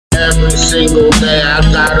every single day I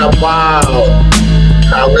got a ball.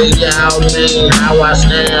 How we out me, how I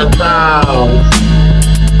stand tall.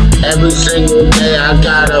 Every single day I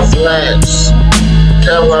gotta flex.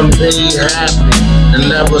 Tell them be happy and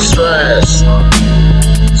never stress.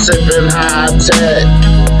 Sipping high tech,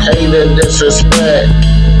 hate and disrespect.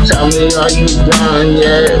 Tell me, are you done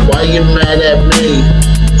yet? Why you mad at me?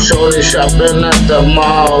 Shorty shopping at the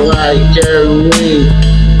mall like every week.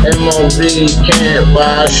 MOB can't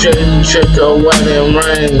buy a shady chick a wedding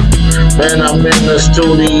ring. Man, I'm in the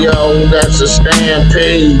studio, that's a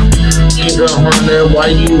stampede. Keep it 100 while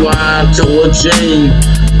you lying to a G.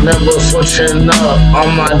 Never switching up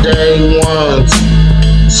on my day ones.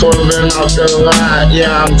 Swerving off the lot,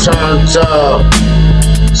 yeah, I'm turned up.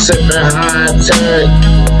 Sipping high tech,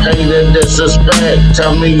 hate and disrespect.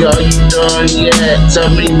 Tell me, are you done yet? Tell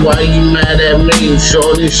me why you mad at me.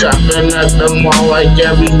 Shorty shopping at the mall like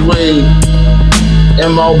every week.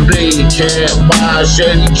 MOB can't buy a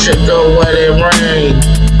shady chick a wedding ring.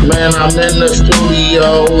 Man, I'm in the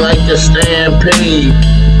studio like a stampede.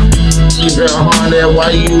 Keep it 100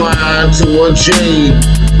 while you lying to a G.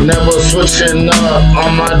 Never switching up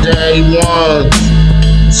on my day ones.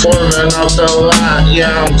 Swerving off the lot,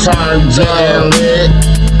 yeah, I'm turned up. Lit.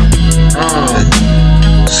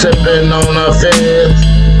 Sipping on a fifth.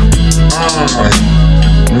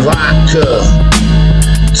 Vodka.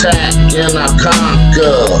 Tack and I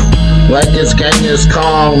conquer. Like it's Genghis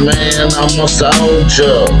Khan, man, I'm a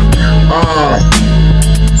soldier.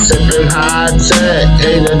 Sipping high tech,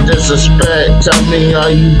 hate and disrespect. Tell me, are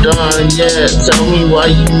you done yet? Tell me why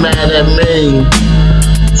you mad at me.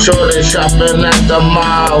 Shorty shopping at the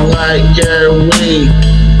mall like every week.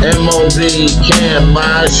 MOB can't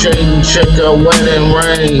buy a shady chick a wedding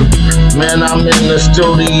ring. Man, I'm in the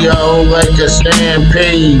studio like a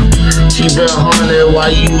stampede. Keep it 100 while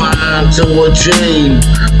you lying to a G.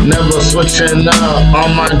 Never switching up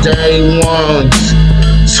on my day ones.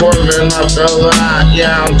 Swerving up the lot,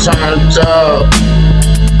 yeah, I'm turned up.